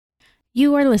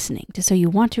You are listening to So You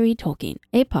Want to Read Tolkien,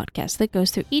 a podcast that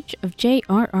goes through each of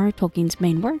J.R.R. Tolkien's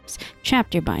main works,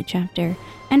 chapter by chapter,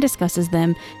 and discusses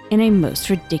them in a most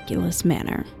ridiculous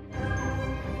manner.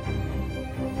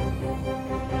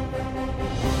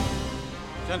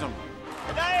 Gentlemen.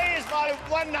 Today is my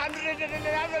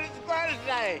 111th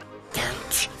birthday.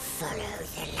 Don't follow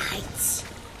the lights.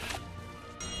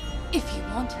 If you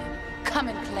want him, come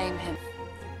and claim him.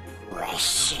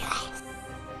 Precious.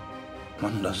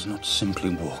 One does not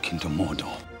simply walk into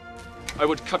Mordor. I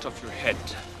would cut off your head,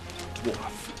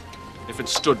 dwarf, if it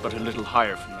stood but a little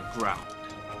higher from the ground.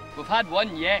 We've had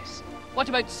one, yes. What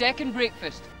about second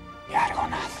breakfast?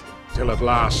 Yargonath. Till at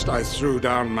last I threw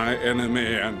down my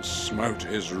enemy and smote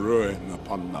his ruin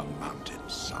upon the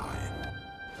mountainside.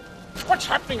 What's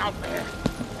happening out there?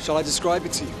 Shall I describe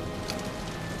it to you?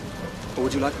 Or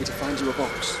would you like me to find you a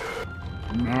box?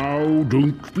 Now,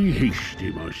 don't be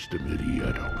hasty, Master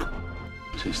Meriadoc.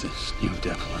 What is this new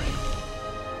devilry?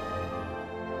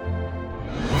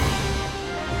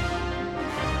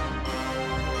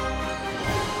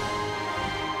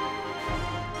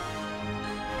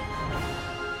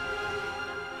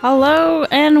 Hello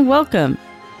and welcome.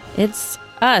 It's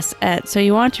us at So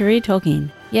You Want to Read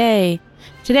Tolkien. Yay!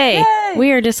 Today,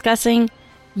 we are discussing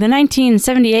the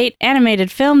 1978 animated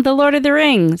film The Lord of the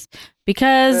Rings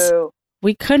because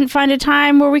we couldn't find a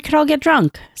time where we could all get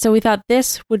drunk. So we thought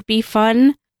this would be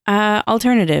fun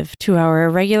alternative to our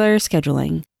regular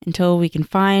scheduling until we can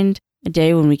find a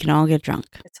day when we can all get drunk.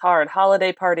 It's hard.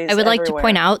 Holiday parties I would like to everywhere.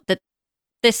 point out that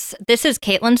this is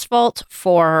Caitlin's fault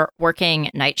for working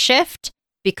night shift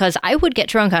because I would get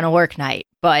drunk on a work night,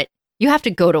 but you have to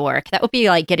go to work. That would be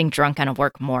like getting drunk on a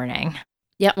work morning.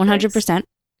 Yeah, 100%.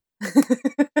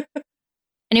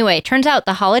 Anyway, turns out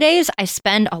the holidays, I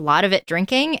spend a lot of it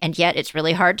drinking, and yet it's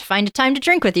really hard to find a time to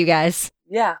drink with you guys.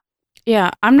 Yeah.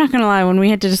 Yeah, I'm not gonna lie. When we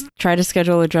had to just try to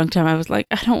schedule a drunk time, I was like,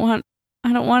 I don't want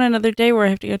another day where I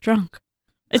have to get drunk.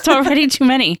 It's already too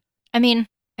many. I mean,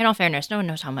 in all fairness, no one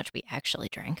knows how much we actually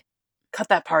drink. Cut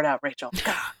that part out, Rachel.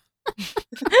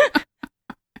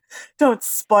 Don't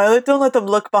spoil it. Don't let them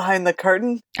look behind the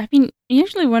curtain. I mean,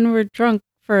 usually when we're drunk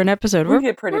for an episode, We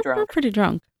get pretty drunk. We're pretty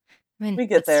drunk. I mean, We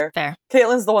get that's there. Fair.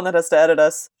 Caitlin's the one that has to edit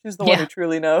us. She's the one who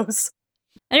truly knows.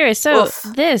 Anyway, so Oof.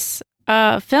 this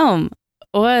film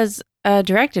was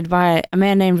directed by a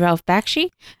man named Ralph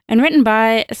Bakshi and written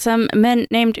by some men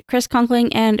named Chris Conkling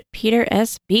and Peter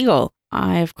S. Beagle.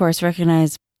 I, of course,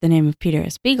 recognize the name of Peter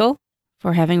S. Beagle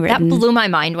for having written... That blew my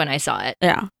mind when I saw it.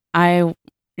 Yeah,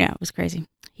 it was crazy.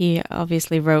 He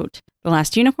obviously wrote The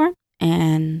Last Unicorn,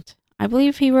 and I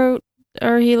believe he wrote,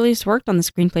 or he at least worked on the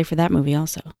screenplay for that movie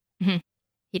also. Mm-hmm.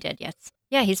 He did, yes.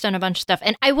 Yeah, he's done a bunch of stuff.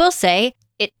 And I will say,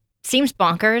 it seems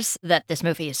bonkers that this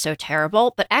movie is so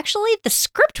terrible, but actually the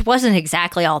script wasn't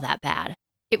exactly all that bad.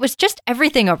 It was just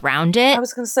everything around it. I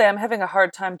was going to say, I'm having a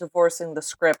hard time divorcing the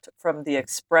script from the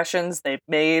expressions they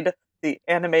made, the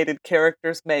animated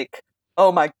characters make.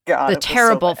 Oh my God. The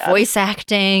terrible voice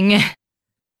acting.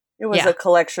 It was a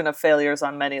collection of failures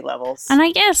on many levels. And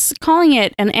I guess calling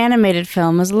it an animated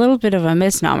film is a little bit of a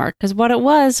misnomer, because what it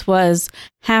was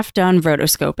half-done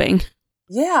rotoscoping.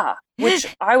 Yeah,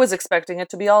 which I was expecting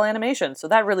it to be all animation, so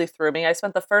that really threw me. I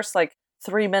spent the first,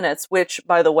 3 minutes, which,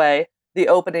 by the way, the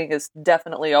opening is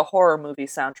definitely a horror movie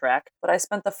soundtrack, but I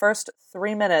spent the first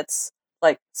 3 minutes,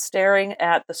 staring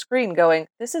at the screen going,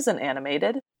 this isn't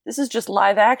animated. This is just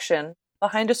live action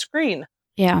behind a screen.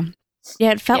 Yeah. Yeah,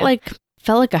 it felt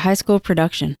like a high school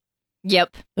production.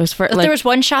 Yep. There was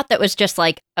one shot that was just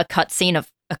a cutscene of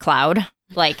a cloud,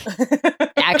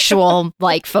 actual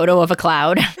photo of a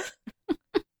cloud.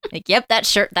 Yep, that's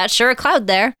sure a cloud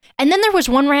there. And then there was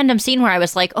one random scene where I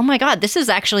was like, oh my God, this is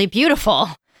actually beautiful.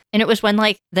 And it was when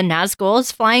the Nazgul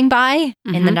is flying by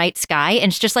in the night sky, and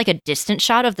it's just a distant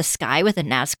shot of the sky with a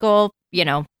Nazgul,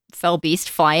 fell beast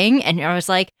flying. And I was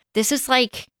like, this is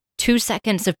 2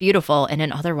 seconds of beautiful in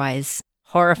an otherwise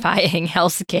horrifying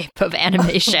hellscape of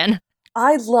animation.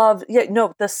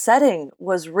 The setting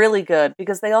was really good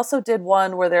because they also did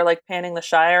one where they're panning the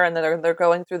Shire and then they're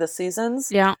going through the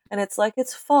seasons. Yeah. And it's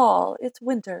it's fall, it's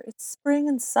winter, it's spring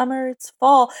and summer, it's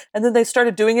fall. And then they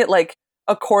started doing it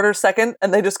a quarter second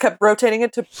and they just kept rotating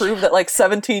it to prove that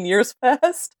 17 years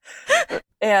passed.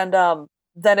 And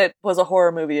then it was a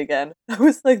horror movie again. I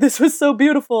was like, this was so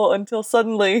beautiful until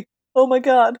suddenly, oh my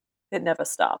God, it never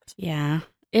stopped. Yeah.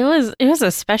 It was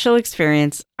a special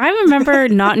experience. I remember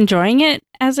not enjoying it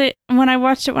when I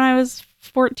watched it when I was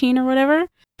 14 or whatever,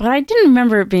 but I didn't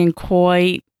remember it being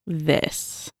quite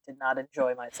this. Did not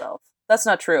enjoy myself. That's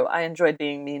not true. I enjoyed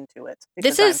being mean to it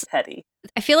because I'm petty.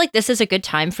 I feel like this is a good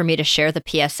time for me to share the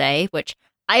PSA, which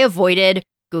I avoided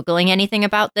Googling anything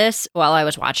about this while I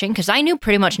was watching because I knew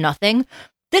pretty much nothing.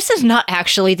 This is not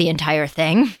actually the entire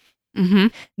thing. Mm-hmm.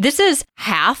 This is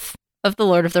half of The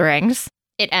Lord of the Rings.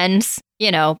 It ends,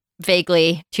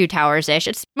 vaguely Two Towers-ish.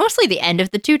 It's mostly the end of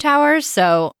the Two Towers,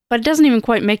 so... But it doesn't even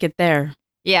quite make it there.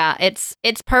 Yeah, it's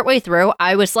partway through.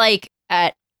 I was like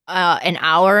at an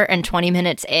hour and 20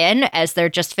 minutes in as they're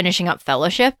just finishing up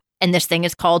Fellowship, and this thing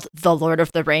is called The Lord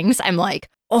of the Rings. I'm like,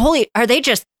 are they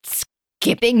just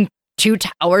skipping Two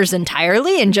Towers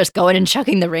entirely and just going and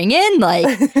chucking the ring in? Like,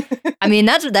 I mean,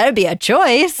 that'd be a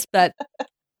choice, but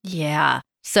yeah.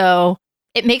 So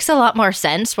it makes a lot more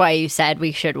sense why you said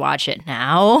we should watch it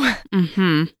now.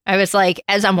 Mm-hmm. I was like,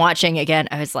 as I'm watching again,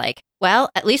 I was like, well,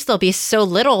 at least there'll be so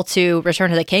little to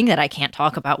Return of the King that I can't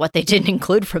talk about what they didn't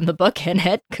include from the book in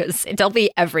it, because it'll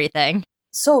be everything.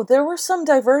 So there were some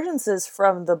divergences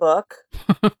from the book,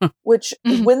 which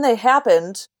when they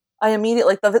happened, I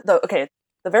immediately, the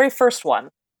very first one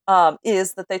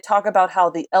is that they talk about how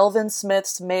the elven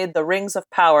smiths made the rings of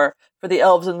power for the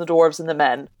elves and the dwarves and the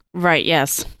men. Right,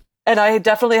 yes. And I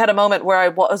definitely had a moment where I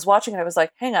was watching and I was like,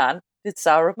 hang on, did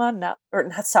Sauron not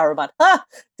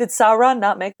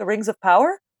make the rings of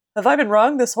power? Have I been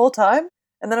wrong this whole time?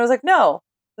 And then I was like, no,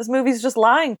 this movie's just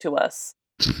lying to us.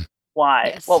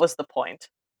 Why? Yes. What was the point?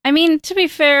 I mean, to be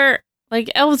fair, like,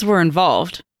 elves were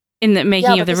involved in the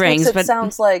making of the rings. But it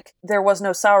sounds like there was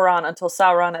no Sauron until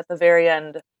Sauron at the very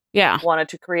end wanted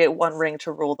to create one ring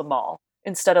to rule them all.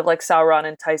 Instead of like Sauron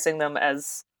enticing them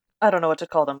as, I don't know what to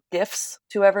call them, gifts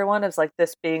to everyone, as like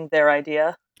this being their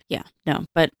idea. Yeah, no,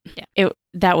 but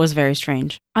that was very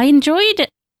strange. I enjoyed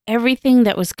everything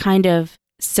that was kind of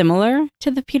similar to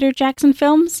the Peter Jackson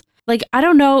films. Like, I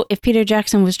don't know if Peter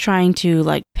Jackson was trying to,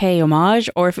 like, pay homage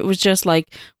or if it was just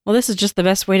like, well, this is just the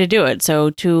best way to do it. So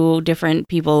two different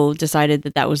people decided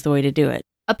that was the way to do it.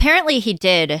 Apparently he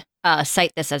did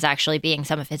cite this as actually being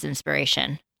some of his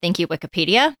inspiration. Thank you,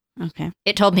 Wikipedia. Okay.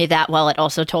 It told me that while it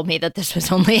also told me that this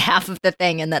was only half of the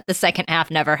thing and that the second half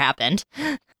never happened.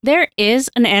 There is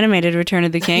an animated Return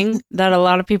of the King that a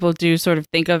lot of people do sort of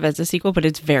think of as a sequel, but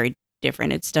it's very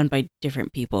different. It's done by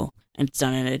different people and it's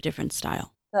done in a different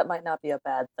style. That might not be a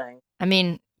bad thing. I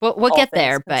mean, we'll get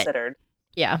there, but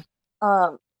yeah.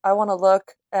 I want to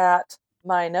look at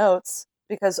my notes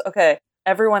because, okay,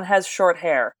 everyone has short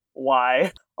hair.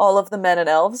 Why? All of the men and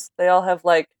elves, they all have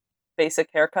like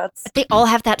basic haircuts. They all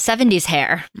have that 70s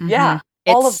hair. Mm-hmm. Yeah,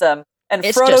 all of them. And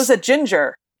Frodo's a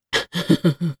ginger.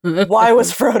 Why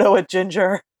was Frodo a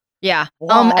ginger? Yeah.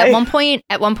 Why? At one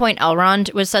point,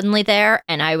 Elrond was suddenly there,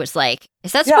 and I was like,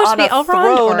 "Is that supposed to be Elrond?"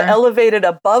 Throne elevated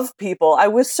above people. I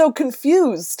was so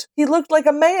confused. He looked like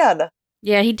a man.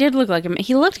 Yeah, he did look like him.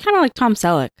 He looked kind of like Tom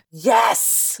Selleck.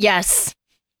 Yes. Yes.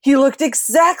 He looked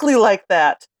exactly like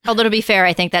that. Although, to be fair,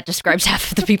 I think that describes half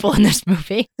of the people in this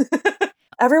movie.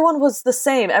 Everyone was the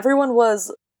same. Everyone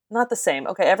was not the same.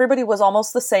 Okay, everybody was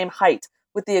almost the same height,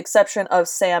 with the exception of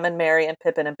Sam and Merry and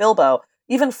Pippin and Bilbo.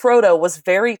 Even Frodo was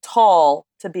very tall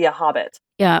to be a hobbit.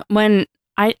 Yeah, when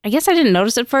I guess I didn't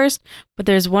notice it first, but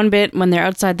there's one bit when they're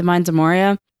outside the Mines of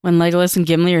Moria, when Legolas and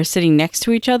Gimli are sitting next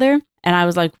to each other, and I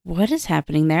was like, what is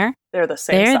happening there? They're the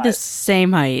same size. They're the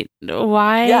same height.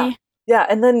 Why? Yeah. Yeah,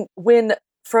 and then when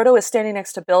Frodo is standing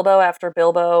next to Bilbo after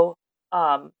Bilbo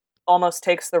almost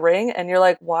takes the ring, and you're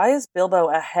like, why is Bilbo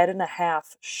a head and a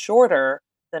half shorter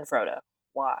than Frodo?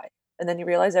 Why? And then you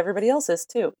realize everybody else is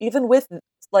too. Even with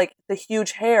like the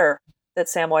huge hair that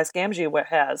Samwise Gamgee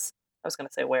has. I was going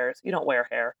to say wears. You don't wear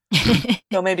hair.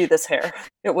 So maybe this hair.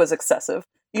 It was excessive.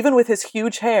 Even with his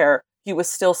huge hair, he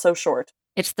was still so short.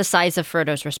 It's the size of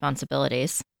Frodo's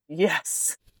responsibilities.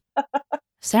 Yes.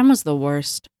 Sam was the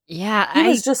worst. Yeah. He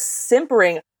was just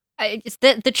simpering.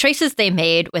 The choices they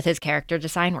made with his character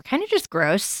design were kind of just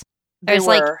gross. They were.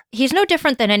 Like, he's no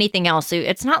different than anything else.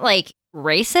 It's not like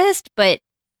racist, but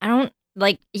I don't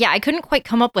I couldn't quite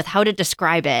come up with how to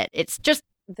describe it. It's just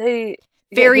very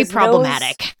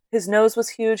problematic. His nose was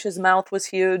huge. His mouth was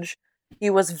huge. He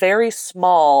was very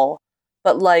small,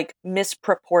 but like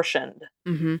misproportioned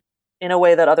in a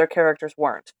way that other characters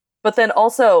weren't. But then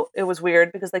also it was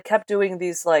weird because they kept doing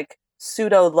these like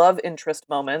pseudo love interest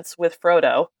moments with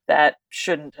Frodo that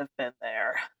shouldn't have been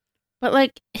there. But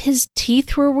like his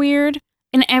teeth were weird.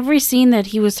 In every scene that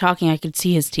he was talking, I could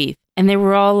see his teeth. And they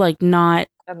were all like not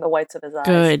and the whites of his eyes.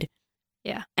 Good.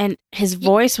 Yeah. And his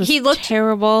voice was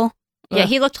terrible. Yeah,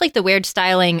 he looked like the weird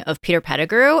styling of Peter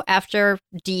Pettigrew after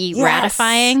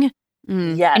de-ratifying. Yes.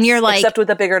 Yes. And you're like, except with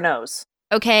a bigger nose.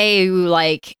 Okay,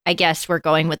 like, I guess we're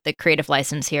going with the creative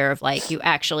license here of like, you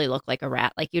actually look like a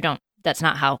rat. Like, you don't, that's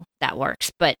not how that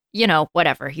works. But, you know,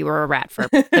 whatever. You were a rat for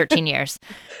 13 years.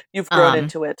 You've grown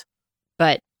into it.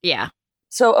 But, yeah.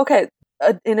 So, okay.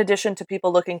 in addition to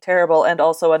people looking terrible, and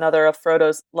also another of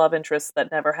Frodo's love interests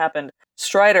that never happened,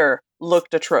 Strider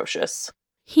looked atrocious.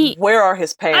 Where are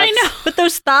his pants? I know, but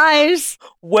those thighs.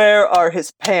 Where are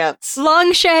his pants?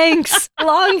 Longshanks.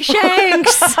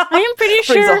 Longshanks. I am pretty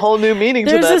Brings sure a whole new meaning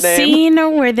to there's that a name. scene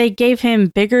where they gave him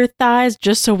bigger thighs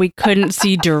just so we couldn't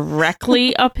see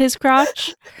directly up his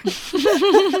crotch.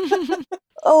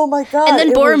 Oh my god. And then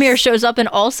it Boromir was- shows up and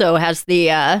also has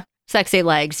the sexy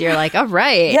legs. You're like, all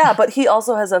right. Yeah, but he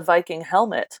also has a Viking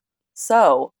helmet.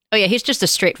 So, Oh yeah, he's just a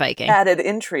straight Viking. added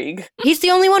intrigue. He's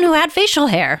the only one who had facial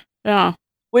hair. Yeah.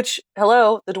 Which,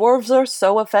 hello, the dwarves are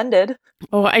so offended.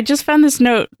 Oh, I just found this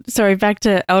note. Sorry, back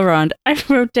to Elrond. I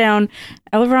wrote down,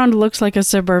 Elrond looks like a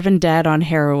suburban dad on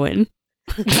heroin.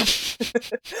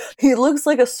 He looks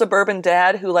like a suburban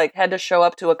dad who like had to show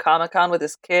up to a Comic-Con with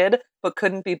his kid, but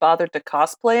couldn't be bothered to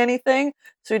cosplay anything,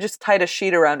 so he just tied a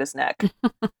sheet around his neck.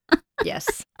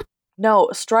 Yes. No,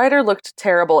 Strider looked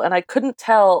terrible, and I couldn't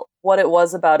tell what it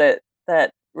was about it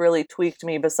that really tweaked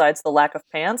me besides the lack of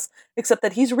pants, except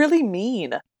that he's really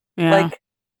mean. Yeah. Like,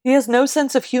 he has no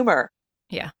sense of humor.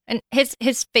 Yeah. And his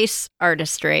face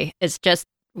artistry is just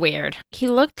weird. He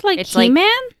looked like It's like-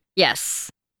 He-Man? Yes.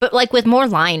 But like with more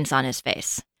lines on his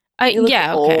face. He looked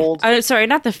Yeah, okay. old. Sorry,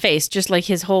 not the face, just like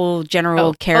his whole general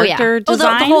yeah. character Oh,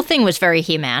 design. the whole thing was very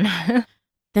He-Man.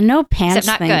 The no pants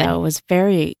Except not thing, good. though, was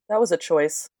very... That was a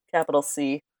choice. Capital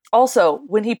C. Also,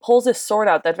 when he pulls his sword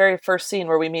out, that very first scene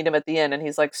where we meet him at the inn and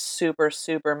he's like super,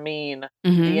 super mean,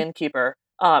 Mhm. the innkeeper,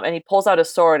 and he pulls out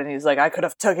his sword and he's like, I could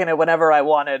have taken it whenever I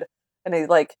wanted. And he's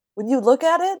like, when you look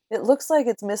at it, it looks like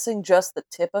it's missing just the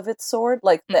tip of its sword.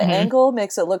 Like, the Mhm. angle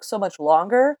makes it look so much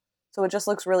longer, so it just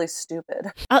looks really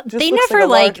stupid. Just They looks never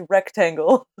like a large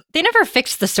rectangle. they never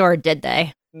fixed the sword, did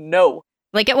they? No.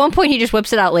 Like at one point he just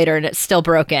whips it out later and it's still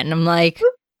broken. I'm like,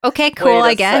 okay, cool, Wait a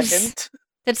I guess. second.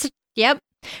 That's yep.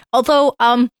 Although,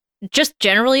 just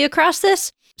generally across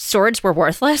this, swords were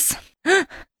worthless.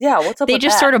 Yeah, what's up They with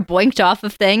just that? sort of boinked off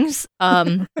of things.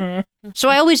 So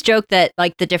I always joke that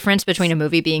like the difference between a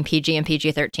movie being PG and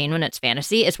PG-13 when it's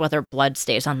fantasy is whether blood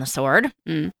stays on the sword.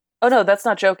 Oh no, that's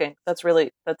not joking. That's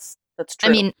really, that's true.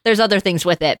 I mean, there's other things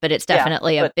with it, but it's Yeah,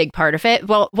 definitely a but- big part of it.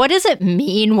 Well, what does it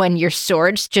mean when your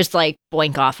swords just like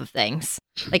boink off of things?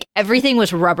 Like everything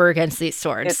was rubber against these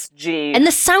swords. It's G. And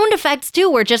the sound effects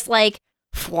too were just like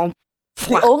flump, The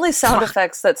flump, only sound flump.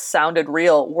 effects that sounded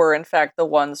real were, in fact, the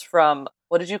ones from,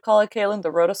 what did you call it, Kaylin?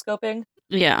 The rotoscoping?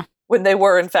 Yeah. When they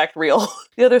were, in fact, real.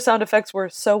 The other sound effects were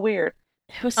so weird.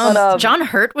 It was But, John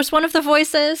Hurt was one of the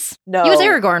voices. No. He was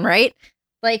Aragorn, right?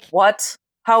 Like, What?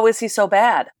 How is he so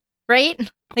bad?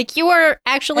 right? Like you were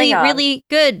actually Hang on. really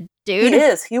good, dude. He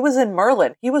is. He was in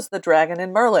Merlin. He was the dragon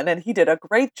in Merlin, and he did a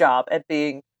great job at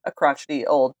being a crotchety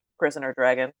old prisoner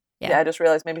dragon. Yeah. Yeah, I just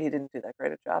realized maybe he didn't do that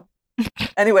great a job.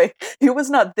 Anyway, he was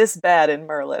not this bad in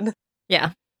Merlin.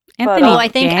 Yeah. Anthony But, I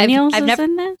think I've Daniels is never-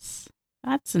 in this?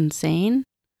 That's insane.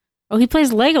 Oh, he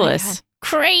plays Legolas.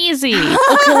 Crazy.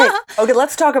 Okay,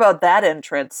 let's talk about that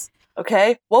entrance.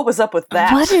 Okay? What was up with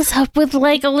that? What is up with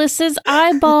Legolas's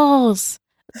eyeballs?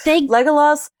 They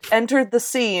Legolas entered the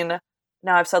scene.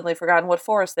 Now I've suddenly forgotten what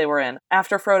forest they were in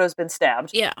after Frodo's been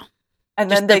stabbed. Yeah. And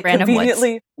Just then the they random woods.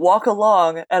 conveniently walk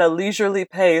along at a leisurely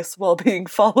pace while being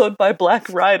followed by black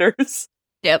riders.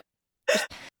 Yep.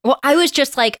 Well, I was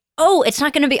just like, oh, it's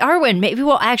not going to be Arwen. Maybe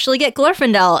we'll actually get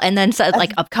Glorfindel. And then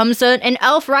like up comes an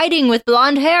elf riding with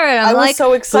blonde hair. And I'm I was like,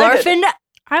 so excited. Glorfindel.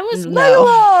 I was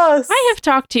Legolas! I have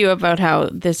talked to you about how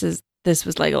this was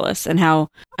Legolas and how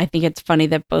I think it's funny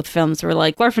that both films were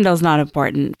like Glorfindel's not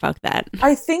important. Fuck that.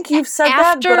 I think you've said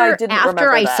that, but I didn't after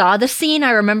remember I that. saw the scene,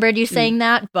 I remembered you saying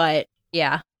that. But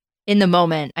yeah, in the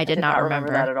moment, I did not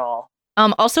remember that at all.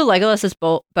 Also, Legolas's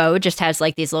bow just has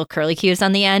like these little curly cues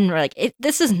on the end. We're like,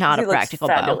 this is not He a looks practical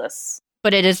bow, fabulous.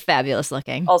 but it is fabulous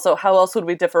looking. Also, how else would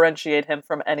we differentiate him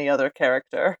from any other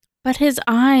character? But his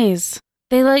eyes,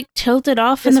 they like tilted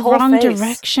off His in the whole wrong face.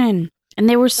 direction. And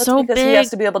they were That's so because big. he has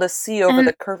to be able to see over and-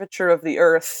 the curvature of the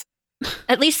earth.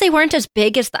 At least they weren't as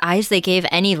big as the eyes they gave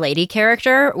any lady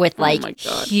character with Oh my like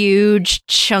God. huge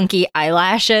chunky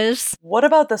eyelashes. What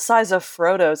about the size of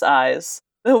Frodo's eyes?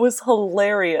 That was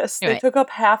hilarious. They Right. took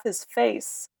up half his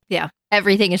face. Yeah,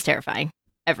 everything is terrifying.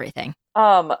 Everything.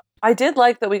 I did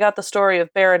like that we got the story of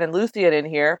Beren and Luthien in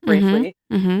here briefly.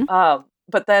 Mm-hmm.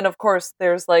 But then, of course,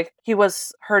 there's like, he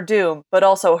was her doom, but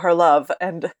also her love.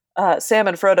 And Sam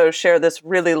and Frodo share this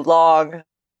really long,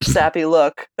 sappy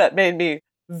look that made me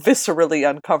viscerally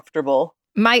uncomfortable.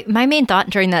 My main thought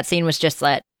during that scene was just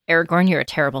that Aragorn, you're a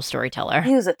terrible storyteller.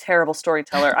 He was a terrible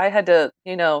storyteller. I had to,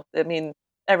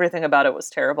 everything about it was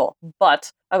terrible.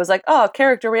 But I was like, oh,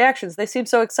 character reactions. They seem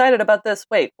so excited about this.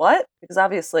 Wait, what? Because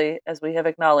obviously, as we have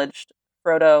acknowledged,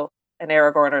 Frodo and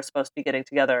Aragorn are supposed to be getting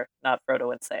together, not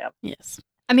Frodo and Sam. Yes.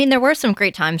 I mean, there were some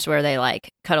great times where they like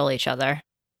cuddle each other.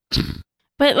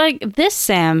 But like this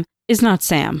Sam is not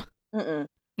Sam. Mm-mm.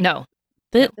 No.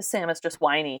 This Sam is just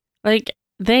whiny. Like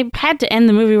they had to end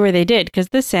the movie where they did because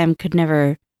this Sam could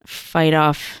never fight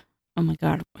off, oh my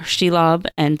god, Shelob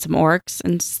and some orcs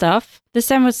and stuff. This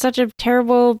Sam was such a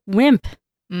terrible wimp.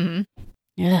 Mm-hmm.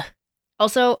 Yeah.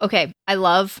 Also, okay, I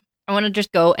want to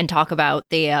just go and talk about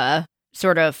the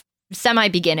sort of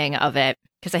semi-beginning of it,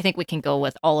 because I think we can go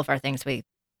with all of our things we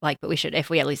like, but we should, if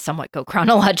we at least somewhat go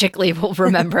chronologically, we'll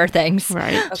remember things.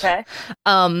 Right. Okay.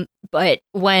 But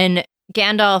when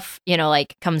Gandalf,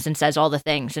 like comes and says all the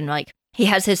things, and like he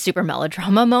has his super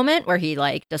melodrama moment where he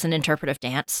like does an interpretive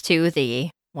dance to the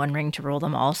One Ring to Rule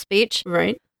Them All speech.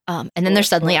 Right. And then they're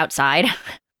suddenly outside.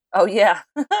 Oh, yeah.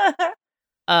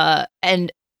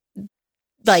 And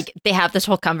like they have this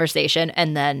whole conversation,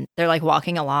 and then they're like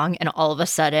walking along, and all of a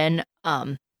sudden,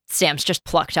 Sam's just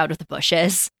plucked out of the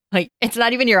bushes. Like it's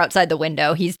not even you're outside the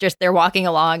window. They're walking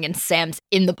along, and Sam's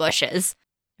in the bushes.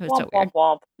 It was so weird.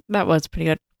 Womp, womp. That was pretty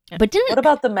good. But What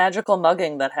about the magical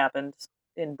mugging that happened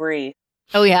in Bree?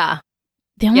 Oh yeah.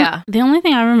 The only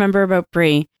thing I remember about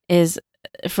Bree is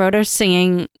Frodo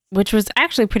singing, which was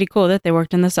actually pretty cool that they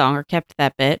worked in the song or kept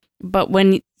that bit. But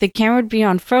when the camera would be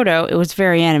on Frodo, it was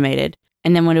very animated.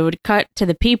 And then when it would cut to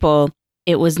the people,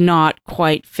 it was not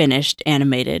quite finished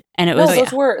animated. And it was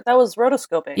that was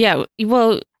rotoscoping. Yeah,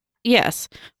 well, yes,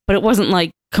 but it wasn't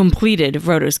like completed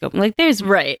rotoscoping. Like there's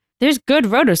good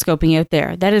rotoscoping out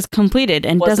there that is completed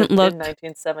and doesn't look in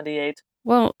 1978.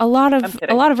 Well, a lot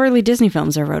of early Disney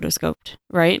films are rotoscoped,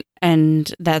 right?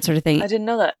 And that sort of thing. I didn't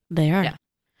know that. They are. Yeah.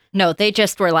 No, they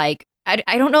just were like,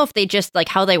 I don't know if they just like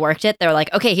how they worked it. They're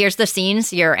like, okay, here's the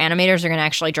scenes your animators are going to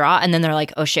actually draw. And then they're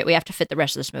like, oh shit, we have to fit the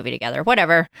rest of this movie together.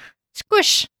 Whatever.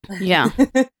 Squish. Yeah.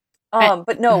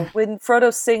 But no, when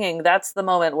Frodo's singing, that's the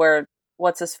moment where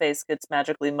what's-his-face gets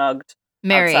magically mugged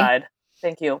Merry. outside.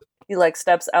 Thank you. He like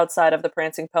steps outside of the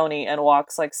prancing pony and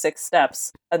walks like 6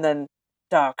 steps, and then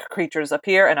dark creatures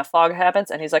appear and a fog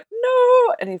happens, and he's like,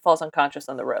 no! And he falls unconscious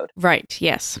on the road. Right,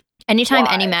 yes. Anytime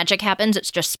any magic happens,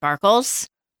 it's just sparkles.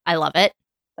 I love it.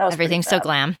 Everything's so bad.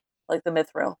 glam. Like the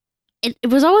Mithril. It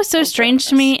was always so strange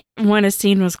to me when a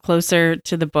scene was closer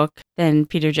to the book than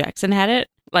Peter Jackson had it.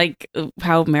 Like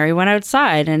how Mary went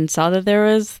outside and saw that there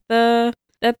was the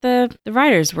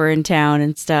riders were in town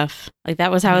and stuff. Like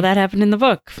that was how that happened in the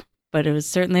book. But it was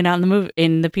certainly not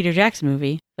in the Peter Jackson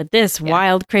movie. But this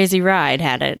wild, crazy ride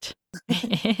had it.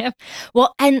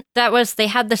 Well, and they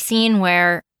had the scene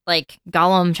where like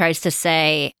Gollum tries to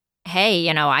say, hey,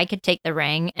 I could take the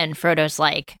ring. And Frodo's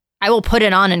like, I will put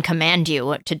it on and command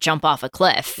you to jump off a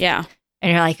cliff. Yeah.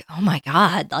 And you're like, oh my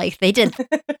God, like they did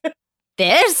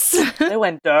this? They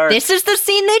went dark. This is the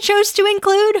scene they chose to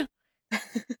include?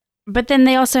 But then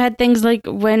they also had things like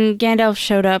when Gandalf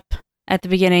showed up at the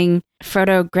beginning,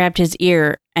 Frodo grabbed his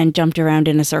ear and jumped around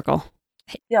in a circle.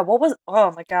 Yeah,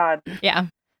 oh my God. Yeah.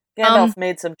 Gandalf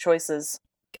made some choices.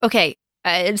 Okay,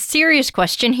 a serious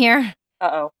question here.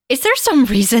 Uh-oh. Is there some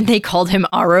reason they called him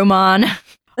Aruman?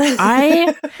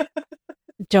 I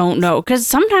don't know, because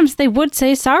sometimes they would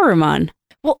say Saruman.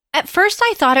 Well, at first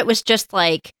I thought it was just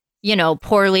like,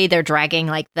 poorly they're dragging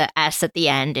like the S at the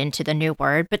end into the new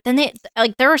word, but then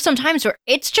there are some times where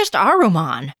it's just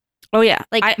Aruman. Oh yeah.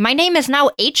 Like my name is now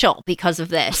Achel because of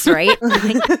this, right?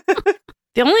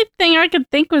 The only thing I could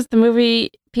think was the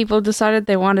movie people decided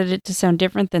they wanted it to sound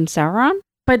different than Sauron.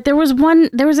 But there was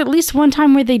at least one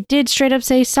time where they did straight up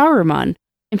say Saruman.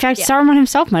 In fact, Saruman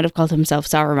himself might have called himself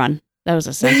Saruman. That was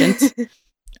a sentence.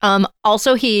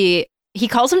 Also, he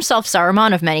calls himself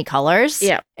Saruman of many colors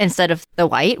instead of the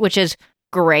white, which is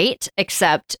great,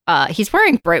 except he's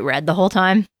wearing bright red the whole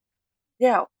time.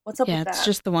 Yeah, what's up with that? Yeah, it's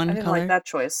just the one I didn't color. like that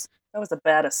choice. That was a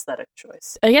bad aesthetic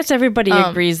choice. I guess everybody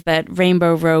agrees that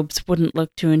rainbow robes wouldn't look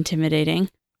too intimidating.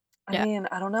 I mean,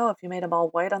 I don't know if you made them all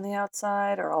white on the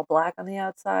outside or all black on the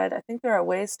outside. I think there are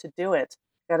ways to do it.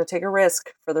 Got to take a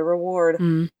risk for the reward.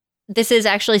 This is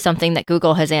actually something that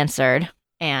Google has answered.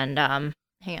 And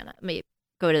hang on, let me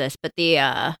go to this. But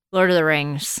the Lord of the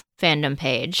Rings fandom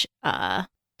page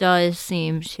does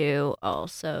seem to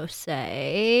also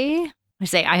say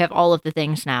I have all of the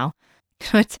things now.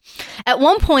 At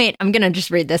one point, I'm going to just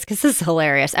read this because this is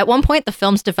hilarious. At one point, the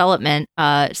film's development,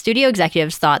 studio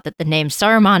executives thought that the names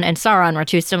Saruman and Sauron were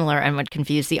too similar and would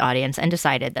confuse the audience and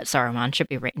decided that Saruman should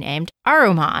be renamed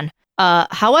Aruman.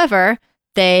 However,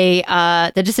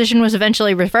 the decision was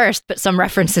eventually reversed, but some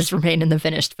references remain in the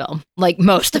finished film, like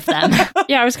most of them.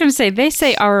 Yeah, I was going to say, they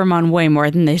say Ahriman way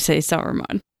more than they say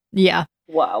Saruman. Yeah.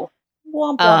 Wow.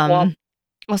 Womp, womp, womp.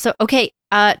 Also, okay,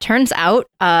 turns out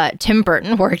Tim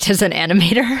Burton worked as an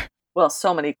animator. Well,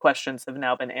 so many questions have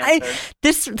now been answered.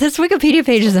 This Wikipedia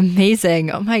page is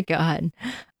amazing. Oh my God.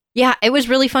 Yeah, it was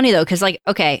really funny though, because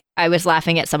I was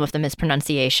laughing at some of the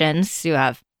mispronunciations. You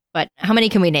have, but how many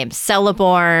can we name?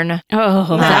 Celeborn.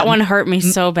 Oh, that one hurt me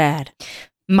so bad.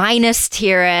 Minas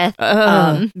Tirith.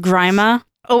 Grima.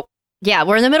 Oh, yeah,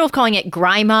 we're in the middle of calling it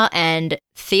Grima and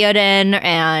Theoden,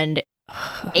 and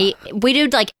we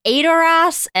did like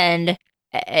Adoras, and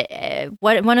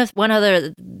one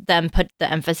other them put the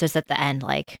emphasis at the end,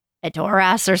 like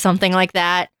Adoras or something like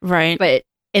that. Right. But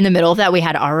in the middle of that, we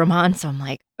had Ahriman, so I'm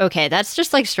like, okay, that's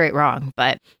just like straight wrong.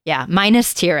 But yeah,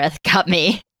 Minas Tirith got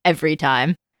me every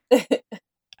time. It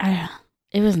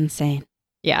was insane.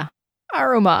 Yeah.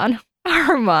 Ahriman.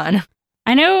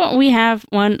 I know we have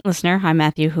one listener, hi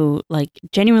Matthew, who like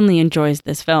genuinely enjoys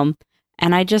this film,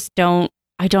 and I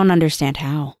don't understand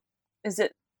how. Is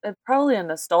it probably a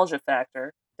nostalgia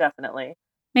factor? Definitely.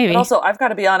 Maybe. But also, I've got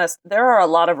to be honest, there are a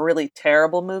lot of really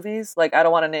terrible movies, like I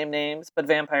don't want to name names, but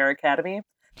Vampire Academy,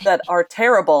 that are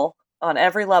terrible on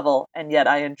every level, and yet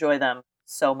I enjoy them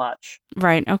so much.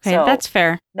 Right, okay, So, that's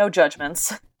fair. No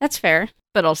judgments. That's fair.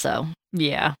 But also,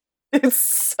 yeah. It's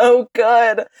so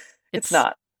good. It's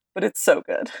not, but it's so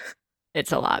good.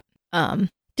 It's a lot.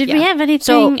 Did yeah. we have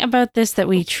anything about this that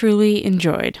we truly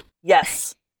enjoyed?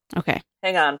 Yes. Okay.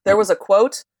 Hang on. There was a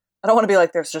quote. I don't want to be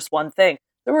like, there's just one thing.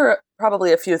 There were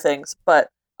probably a few things, but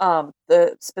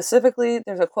specifically,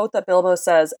 there's a quote that Bilbo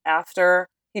says after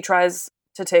he tries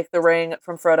to take the ring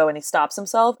from Frodo and he stops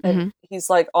himself, and he's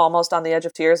like almost on the edge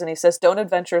of tears, and he says, "Don't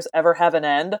adventures ever have an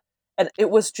end?" And it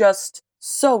was just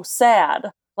so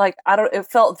sad. Like, it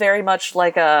felt very much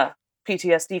like a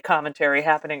PTSD commentary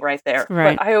happening right there.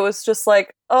 Right. But I was just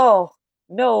like, oh,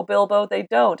 no, Bilbo, they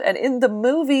don't. And in the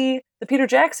movie, the Peter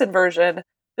Jackson version,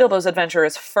 Bilbo's adventure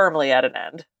is firmly at an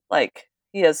end. Like,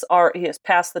 he has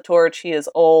passed the torch, he is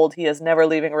old, he is never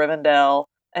leaving Rivendell.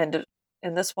 And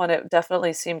in this one, it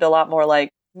definitely seemed a lot more like,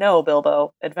 no,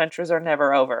 Bilbo, adventures are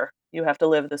never over. You have to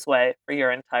live this way for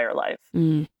your entire life.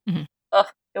 Mm-hmm. Ugh,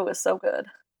 it was so good.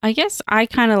 I guess I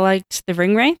kind of liked the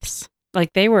ring wraiths.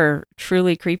 Like, they were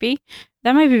truly creepy.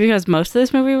 That might be because most of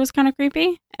this movie was kind of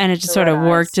creepy, and it just sort of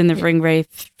worked in the ring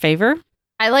wraith favor.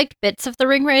 I liked bits of the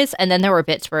ring wraiths, and then there were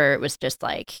bits where it was just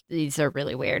like, these are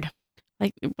really weird.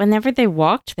 Like, whenever they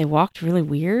walked really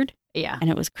weird. Yeah. And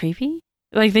it was creepy.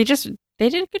 Like, they did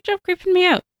a good job creeping me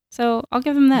out. So I'll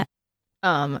give them that.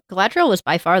 Galadriel was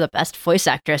by far the best voice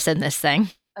actress in this thing.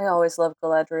 I always loved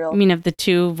Galadriel. I mean, of the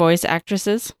two voice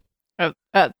actresses?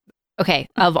 Okay,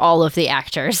 of all of the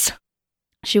actors.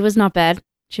 She was not bad.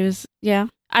 She was, yeah.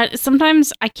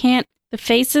 Sometimes I can't, the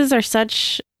faces are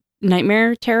such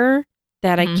nightmare terror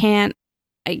that I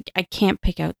can't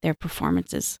pick out their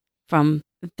performances from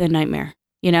the nightmare,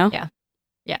 you know? Yeah.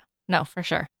 Yeah. No, for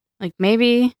sure. Like,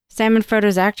 maybe Sam and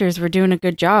Frodo's actors were doing a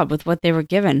good job with what they were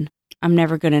given. I'm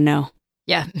never going to know.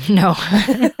 Yeah, no.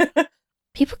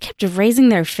 People kept raising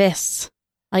their fists.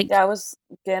 Like, yeah, I was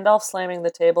Gandalf slamming the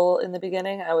table in the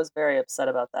beginning. I was very upset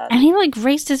about that. And he like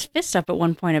raised his fist up at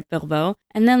one point at Bilbo.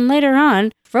 And then later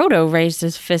on, Frodo raised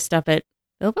his fist up at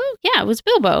Bilbo? Yeah, it was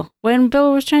Bilbo. When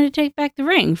Bilbo was trying to take back the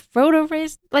ring, Frodo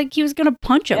raised, like he was going to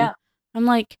punch him. Yeah. I'm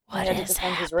like, what is is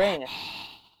happening? His ring.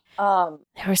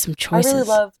 There were some choices. I really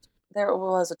loved, there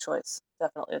was a choice.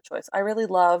 Definitely a choice. I really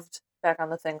loved, back on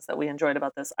the things that we enjoyed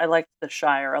about this, I liked the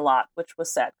Shire a lot, which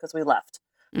was sad because we left.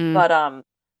 But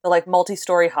the like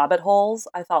multi-story hobbit holes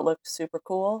I thought looked super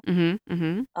cool. And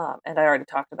I already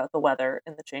talked about the weather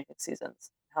in the changing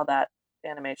seasons, how that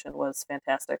animation was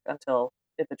fantastic until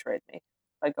it betrayed me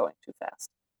by going too fast.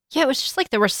 Yeah, it was just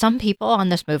like there were some people on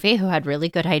this movie who had really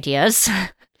good ideas,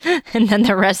 and then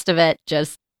the rest of it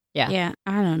just, Yeah,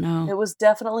 I don't know. It was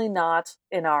definitely not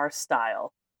in our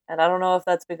style. And I don't know if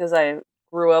that's because I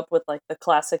grew up with like the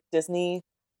classic Disney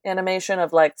animation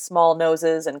of like small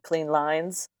noses and clean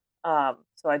lines.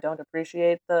 So I don't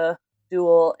appreciate the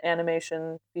dual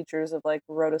animation features of like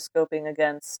rotoscoping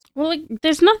against. Well, like,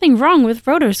 there's nothing wrong with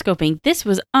rotoscoping. This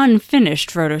was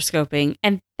unfinished rotoscoping,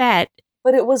 and that.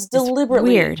 But it was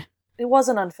deliberately weird. It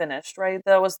wasn't unfinished, right?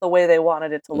 That was the way they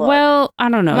wanted it to look. Well, I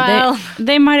don't know. Well,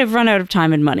 they might have run out of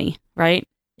time and money, right?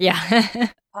 Yeah.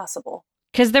 Possible.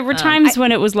 Because there were times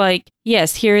when it was like,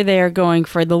 yes, here they are going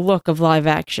for the look of live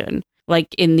action,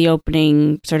 like in the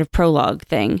opening sort of prologue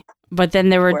thing. But then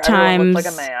there were times like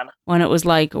a man. When it was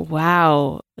like,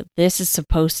 wow, this is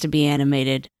supposed to be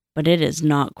animated, but it is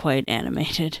not quite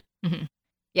animated.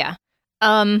 Yeah.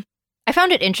 I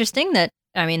found it interesting that,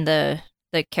 I mean, the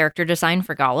character design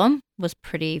for Gollum was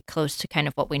pretty close to kind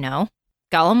of what we know.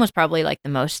 Gollum was probably like the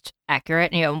most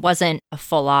accurate. You know, it wasn't a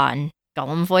full-on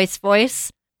Gollum voice,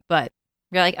 but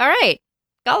you're like, all right,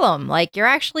 Gollum, like you're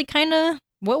actually kind of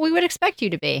what we would expect you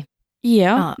to be.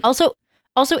 Yeah. Also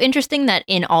interesting that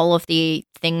in all of the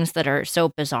things that are so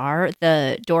bizarre,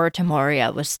 the door to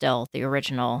Moria was still the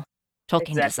original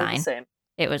Tolkien design. The same.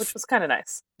 It was, which was kind of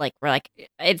nice. Like, we're like,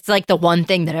 it's like the one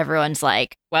thing that everyone's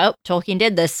like, well, Tolkien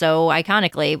did this so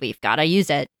iconically, we've got to use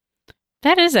it.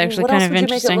 That is actually kind of interesting. What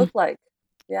else would you make it look like?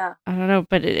 Yeah. I don't know,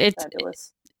 but it's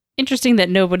fabulous. Interesting that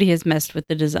nobody has messed with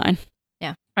the design. Yeah.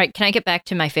 All right. Can I get back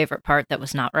to my favorite part that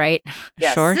was not right?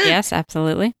 Yes. Sure. Yes,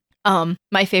 absolutely.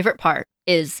 My favorite part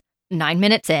is 9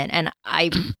 minutes in, and I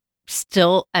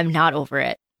still am not over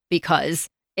it because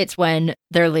it's when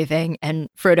they're leaving and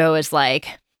Frodo is like,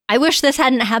 I wish this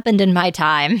hadn't happened in my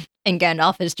time. And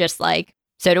Gandalf is just like,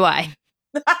 so do I.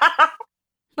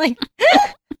 Like,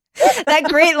 that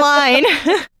great line.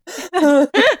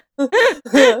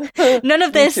 None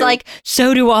of this, like,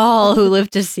 so do all who live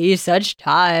to see such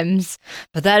times.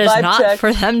 But that is not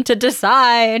for them to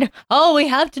decide. All we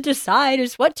have to decide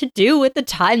is what to do with the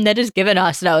time that is given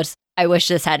us. No, I wish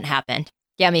this hadn't happened.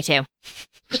 Yeah, me too.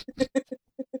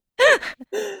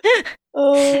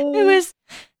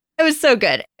 It was so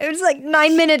good. It was like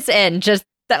 9 minutes in, just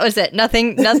that was it.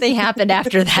 Nothing happened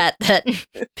after that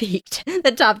peaked.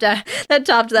 That topped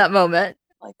that moment.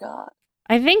 Oh my God.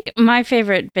 I think my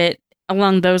favorite bit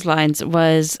along those lines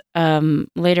was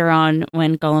later on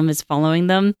when Gollum is following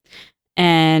them,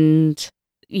 and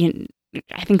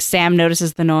I think Sam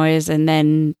notices the noise, and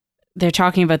then they're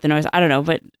talking about the noise. I don't know,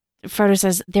 but Frodo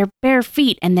says they're bare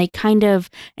feet, and they kind of,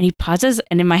 and he pauses,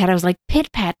 and in my head I was like,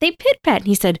 pit pat, they pit pat, and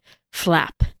he said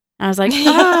flap. And I was like,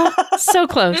 so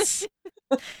close.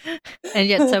 And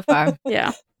yet so far.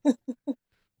 Yeah.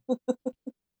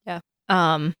 Yeah.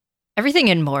 Everything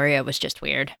in Moria was just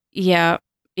weird. Yeah.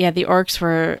 Yeah, the orcs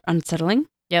were unsettling.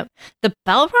 Yep. The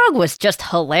Balrog was just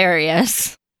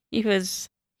hilarious. He was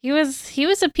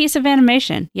a piece of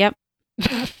animation. Yep.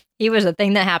 He was a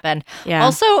thing that happened. Yeah.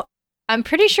 Also, I'm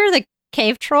pretty sure the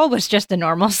cave troll was just a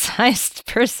normal sized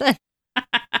person.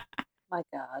 My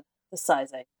God. The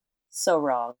sizing. So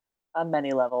wrong. On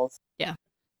many levels. Yeah.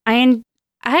 I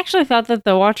actually thought that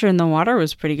the Watcher in the Water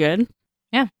was pretty good.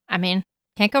 Yeah. I mean,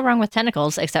 can't go wrong with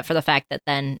tentacles, except for the fact that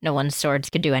then no one's swords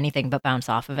could do anything but bounce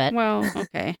off of it. Well,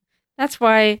 okay. That's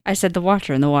why I said the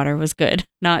Watcher in the Water was good,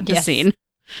 not the scene.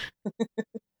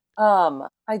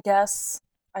 I guess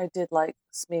I did like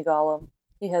Smeagol.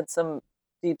 He had some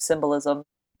deep symbolism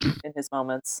in his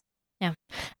moments. Yeah.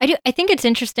 I think it's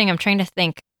interesting. I'm trying to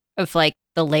think of like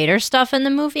the later stuff in the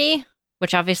movie,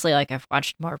 which obviously like I've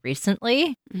watched more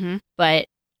recently, but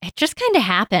it just kind of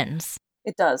happens.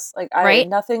 It does. Like right?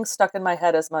 Nothing stuck in my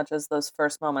head as much as those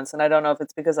first moments. And I don't know if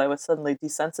it's because I was suddenly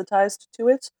desensitized to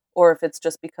it or if it's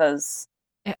just because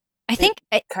I think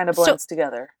it kind of blends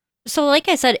together. So like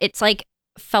I said, it's like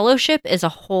Fellowship is a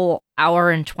whole hour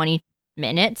and 20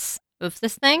 minutes of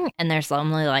this thing. And there's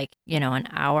only like, an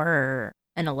hour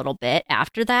and a little bit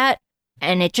after that.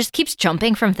 And it just keeps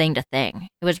jumping from thing to thing.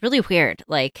 It was really weird.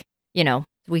 Like,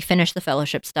 we finished the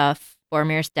Fellowship stuff.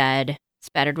 Boromir's dead,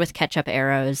 spattered with ketchup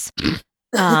arrows.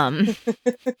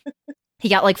 He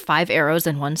got like 5 arrows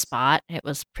in one spot. It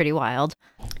was pretty wild.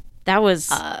 That was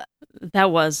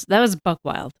buck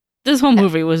wild. This whole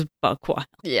movie was buck wild.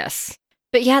 Yes.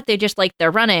 But yeah, they just like,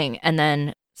 they're running and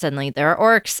then suddenly there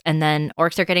are orcs and then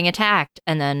orcs are getting attacked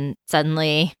and then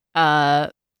suddenly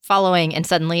following and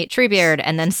suddenly Treebeard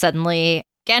and then suddenly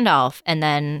Gandalf and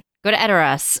then go to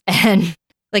Edoras and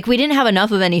like we didn't have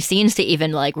enough of any scenes to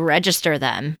even like register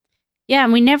them. Yeah,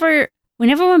 and we never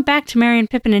went back to Merry and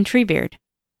Pippin and Treebeard.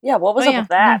 Yeah, what was up with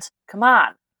that? Come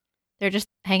on. They're just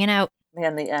hanging out.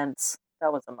 Man, the Ents.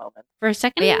 That was a moment. For a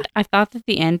second, I thought that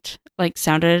the Ent like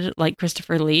sounded like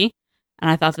Christopher Lee,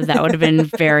 and I thought that would have been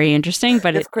very interesting,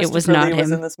 but it was not Lee him.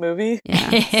 Was in this movie.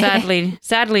 Yeah,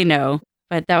 sadly no,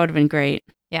 but that would have been great.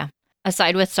 Yeah.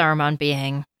 Aside with Saruman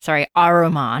being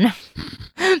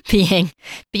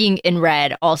being in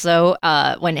red. Also,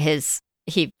 when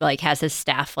he like has his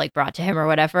staff like brought to him or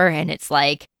whatever, and it's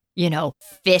like,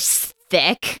 fist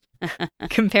thick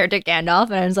compared to Gandalf,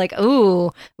 and I was like,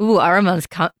 ooh, Aruman's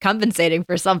compensating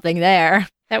for something there.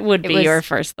 That would be your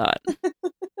first thought.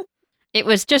 It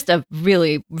was just a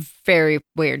really very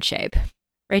weird shape.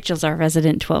 Rachel's our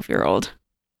resident 12-year-old.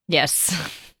 Yes.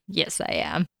 Yes, I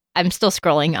am. I'm still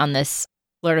scrolling on this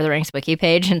Lord of the Rings wiki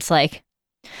page, and it's like,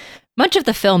 Much of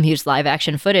the film used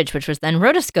live-action footage, which was then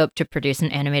rotoscoped to produce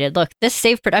an animated look. This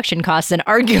saved production costs and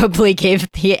arguably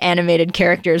gave the animated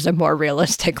characters a more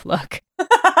realistic look.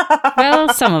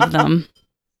 Well, some of them.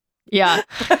 Yeah.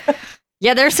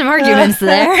 Yeah, there's some arguments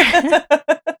there.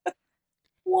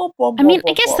 I mean,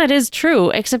 I guess that is true,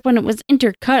 except when it was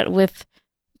intercut with,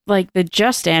 like, the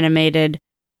just animated,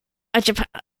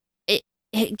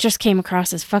 it just came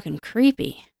across as fucking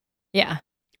creepy. Yeah.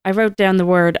 I wrote down the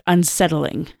word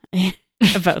unsettling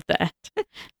about that.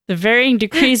 The varying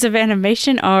degrees of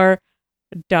animation are ...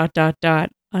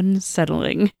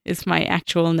 unsettling is my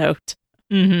actual note.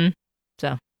 Mm-hmm.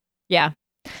 So, yeah.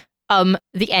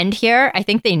 The end here, I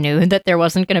think they knew that there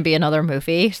wasn't going to be another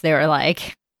movie. So they were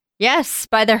like, yes,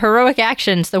 by their heroic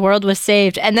actions, the world was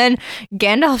saved. And then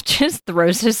Gandalf just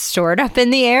throws his sword up in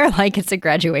the air like it's a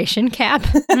graduation cap.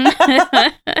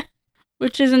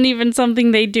 Which isn't even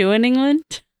something they do in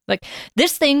England. Like,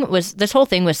 this whole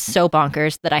thing was so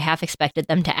bonkers that I half expected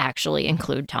them to actually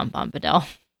include Tom Bombadil.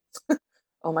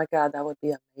 Oh my god, that would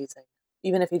be amazing.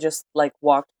 Even if he just, like,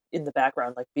 walked in the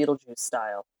background, like Beetlejuice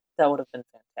style. That would have been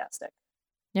fantastic.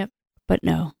 Yep. But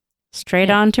no. Straight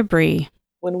on to Bree.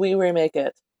 When we remake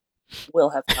it,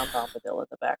 we'll have Tom Bombadil in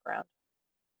the background.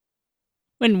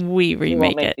 When we remake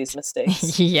won't make it. these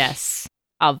mistakes. Yes,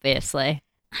 obviously.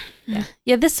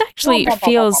 Yeah, this actually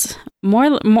feels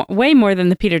way more than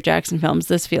the Peter Jackson films.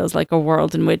 This feels like a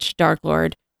world in which Dark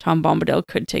Lord Tom Bombadil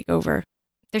could take over.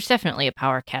 There's definitely a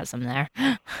power chasm there.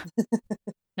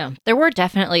 No, there were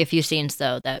definitely a few scenes,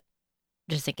 though, that,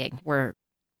 just thinking,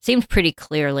 seemed pretty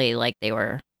clearly like they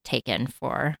were taken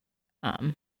for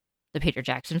the Peter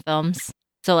Jackson films.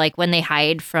 So, like, when they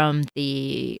hide from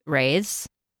the Wraiths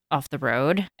off the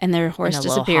road. And their horse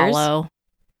disappears. Hollow.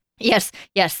 Yes,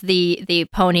 the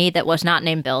pony that was not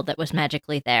named Bill that was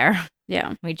magically there.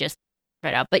 Yeah. We just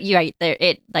read out. But you're right,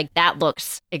 that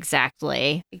looks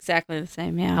exactly the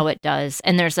same, yeah. how it does.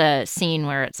 And there's a scene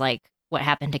where it's like what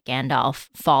happened to Gandalf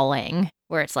falling,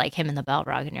 where it's like him in the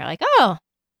Balrog, and you're like, oh,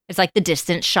 it's like the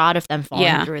distance shot of them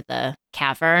falling through the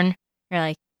cavern. You're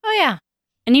like, oh yeah.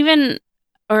 And even,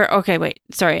 okay, wait,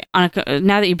 sorry. Annika,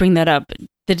 now that you bring that up,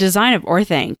 the design of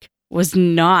Orthanc was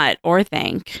not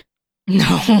Orthanc.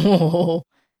 No.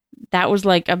 That was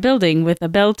like a building with a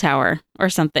bell tower or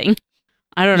something.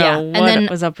 I don't know what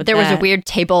was up with that. There was a weird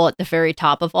table at the very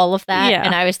top of all of that. Yeah.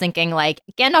 And I was thinking, like,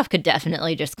 Gandalf could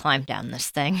definitely just climb down this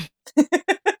thing.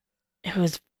 It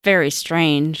was very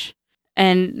strange.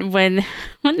 And when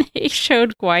they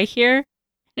showed Gwaihir,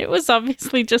 it was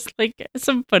obviously just like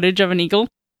some footage of an eagle.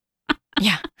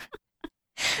 Yeah.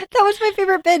 That was my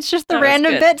favorite bit. It's just the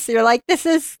random bits. You're like, this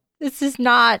is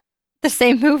not the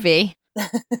same movie.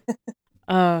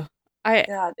 God,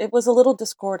 it was a little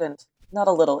discordant. Not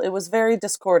a little. It was very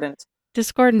discordant.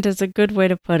 Discordant is a good way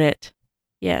to put it.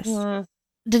 Yes.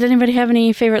 Did anybody have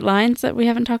any favorite lines that we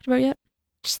haven't talked about yet?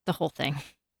 Just the whole thing.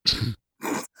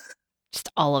 Just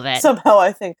all of it. Somehow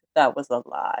I think that was a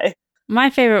lie. My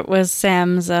favorite was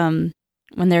Sam's, when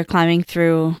they're climbing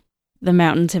through the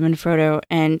mountains, him and Frodo,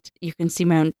 and you can see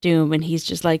Mount Doom, and he's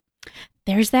just like,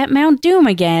 there's that Mount Doom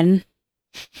again.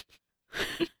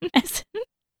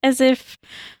 as if,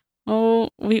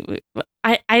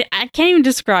 I can't even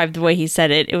describe the way he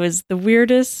said it. It was the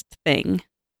weirdest thing.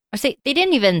 I say they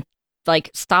didn't even like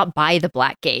stop by the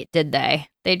Black Gate, did they?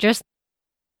 They just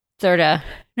sort of.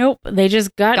 Nope. They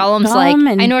just got Gollum's Gollum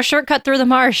like, I know a shortcut through the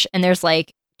marsh, and there's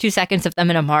like 2 seconds of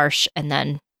them in a marsh, and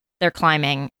then they're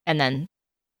climbing, and then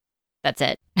that's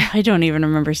it. I don't even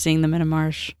remember seeing them in a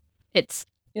marsh. You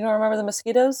don't remember the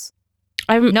mosquitoes?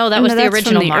 No, that was the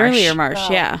original marsh. Earlier marsh,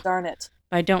 Oh, yeah. Darn it.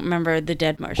 I don't remember the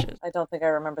dead marshes. I don't think I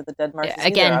remember the dead marshes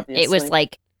Again, either, obviously. it was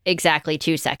like exactly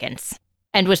 2 seconds,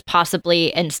 and was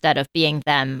possibly, instead of being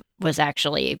them, was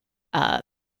actually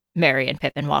Merry and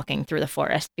Pippin walking through the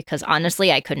forest, because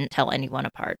honestly, I couldn't tell anyone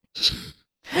apart.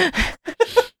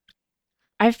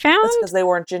 I found That's because they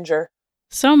weren't ginger.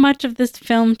 so much of this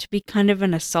film to be kind of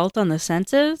an assault on the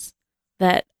senses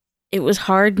that it was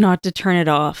hard not to turn it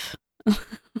off.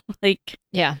 Like,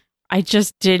 yeah, I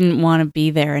just didn't want to be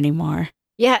there anymore.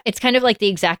 Yeah, it's kind of like the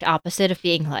exact opposite of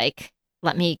being like,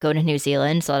 let me go to New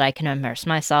Zealand so that I can immerse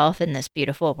myself in this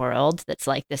beautiful world that's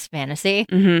like this fantasy.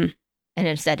 Mm-hmm. And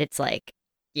instead it's like,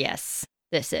 yes,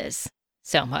 this is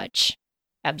so much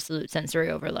absolute sensory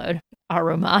overload.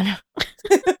 Aruman.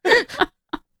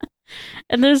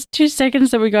 And those 2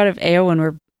 seconds that we got of Eowyn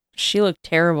where she looked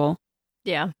terrible.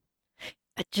 Yeah.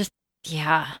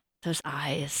 Those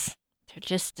eyes, they're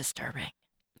just disturbing.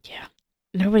 Yeah.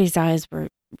 Nobody's eyes were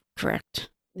correct.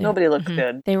 Nobody looked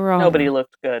good. They were all Nobody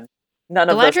looked good. None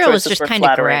of those Galadriel was choices just were kind of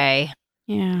flattering. gray.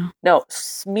 Yeah. No,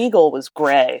 Smeagol was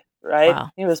gray. right? Wow.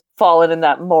 He was falling in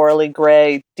that morally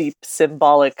gray, deep,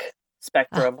 symbolic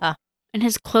spectrum. And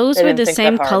his clothes They were didn't the think that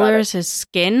same hard color about it. as his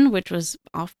skin, which was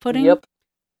off-putting. Yep.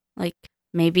 Like,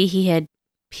 maybe he had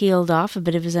peeled off a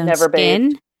bit of his own Never skin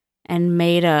bathed. and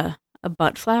made a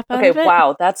butt flap out Okay, of it.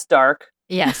 wow, that's dark.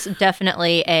 Yes,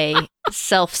 definitely a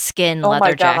self-skin Oh leather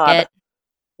my God. jacket.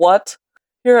 What?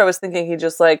 Here I was thinking he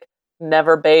just, like,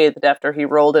 never bathed after he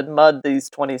rolled in mud these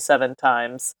 27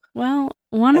 times. Well,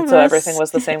 one And of so us everything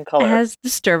was the same color. has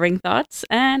disturbing thoughts,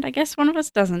 and I guess one of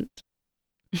us doesn't.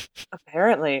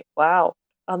 Apparently. Wow.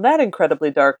 On that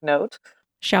incredibly dark note,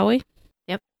 Shall we?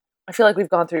 I feel like we've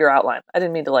gone through your outline. I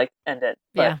didn't mean to, like, end it.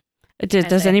 But Yeah.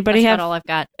 Does anybody That's have about all I've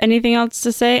got. anything else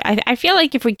to say? I feel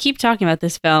like if we keep talking about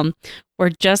this film, we're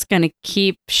just going to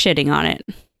keep shitting on it.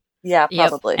 Yeah, Yep.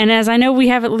 probably. And as I know we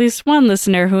have at least one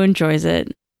listener who enjoys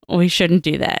it, we shouldn't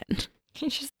do that.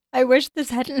 I wish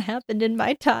this hadn't happened in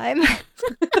my time.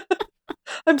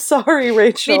 I'm sorry,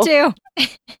 Rachel. Me too.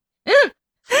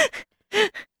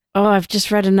 Oh, I've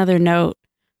just read another note.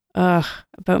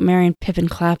 About Merry and Pippin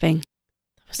clapping.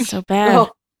 That was so bad.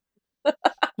 Oh.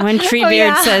 When Treebeard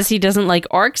yeah. says he doesn't like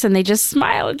orcs and they just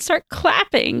smile and start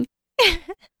clapping.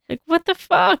 Like, what the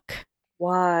fuck?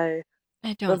 Why?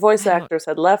 I don't. The voice I don't- actors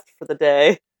had left for the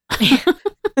day.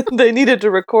 They needed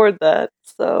to record that,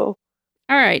 so.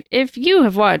 All right, if you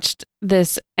have watched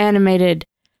this animated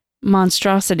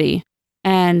monstrosity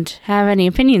and have any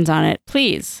opinions on it,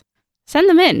 please send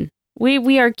them in.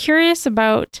 We are curious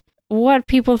about what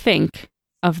people think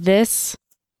of this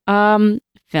film.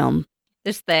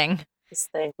 This thing. This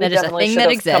thing. We That is a definitely thing should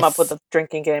that have come up with exists. a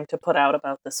drinking game to put out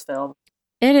about this film.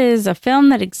 It is a film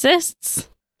that exists.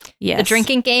 Yes. The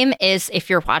drinking game is, if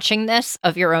you're watching this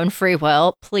of your own free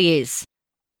will, please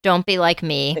don't be like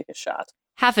me. Take a shot.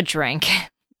 Have a drink.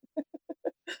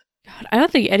 God, I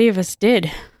don't think any of us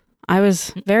did. I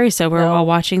was very sober No. while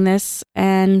watching this,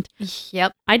 and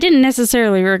Yep. I didn't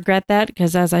necessarily regret that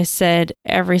because, as I said,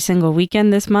 every single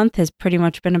weekend this month has pretty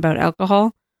much been about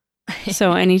alcohol.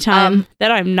 So anytime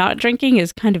that I'm not drinking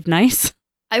is kind of nice.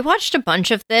 I watched a bunch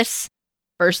of this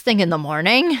first thing in the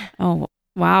morning. Oh,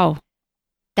 wow.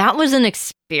 That was an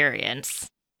experience.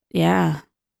 Yeah,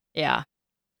 Yeah.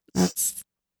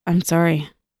 I'm sorry.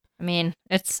 I mean,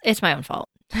 it's my own fault.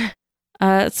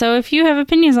 So if you have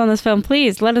opinions on this film,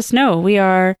 please let us know. We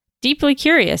are deeply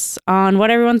curious on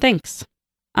what everyone thinks.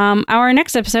 Our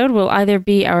next episode will either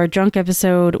be our drunk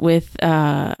episode with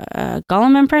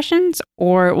Gollum impressions,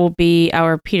 or it will be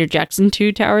our Peter Jackson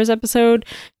 2 Towers episode,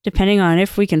 depending on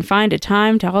if we can find a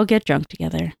time to all get drunk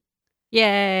together.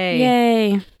 Yay.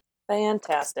 Yay.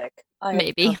 Fantastic. I have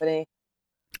Maybe. company.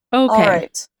 Okay. All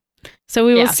right. So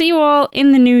we will Yeah. see you all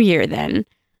in the new year then.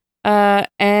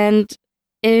 And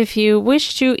if you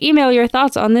wish to email your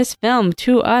thoughts on this film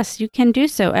to us, you can do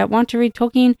so at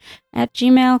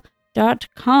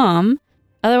wanttoreadtolkien@gmail.com.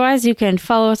 Otherwise, you can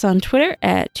follow us on Twitter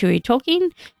at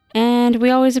 @toreadtolkien. And we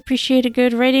always appreciate a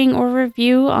good rating or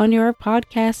review on your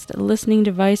podcast listening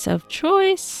device of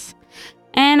choice.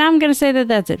 And I'm going to say that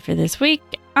that's it for this week.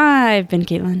 I've been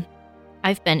Caitlin.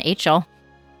 I've been H.L.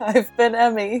 I've been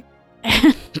Emmy.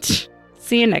 And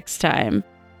see you next time.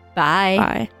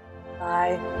 Bye. Bye.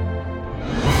 Bye.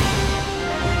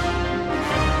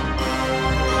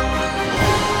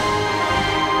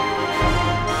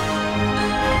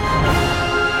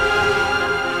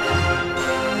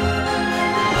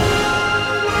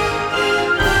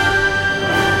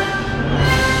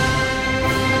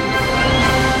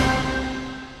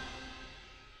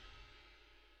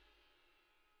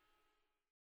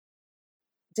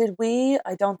 Did we?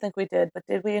 I don't think we did, but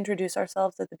did we introduce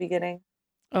ourselves at the beginning?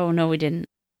 Oh, no, we didn't.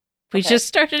 We Okay. just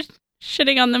started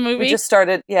shitting on the movie. We just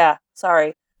started. Yeah,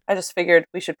 sorry. I just figured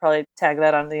we should probably tag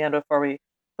that on the end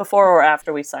before or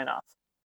after we sign off.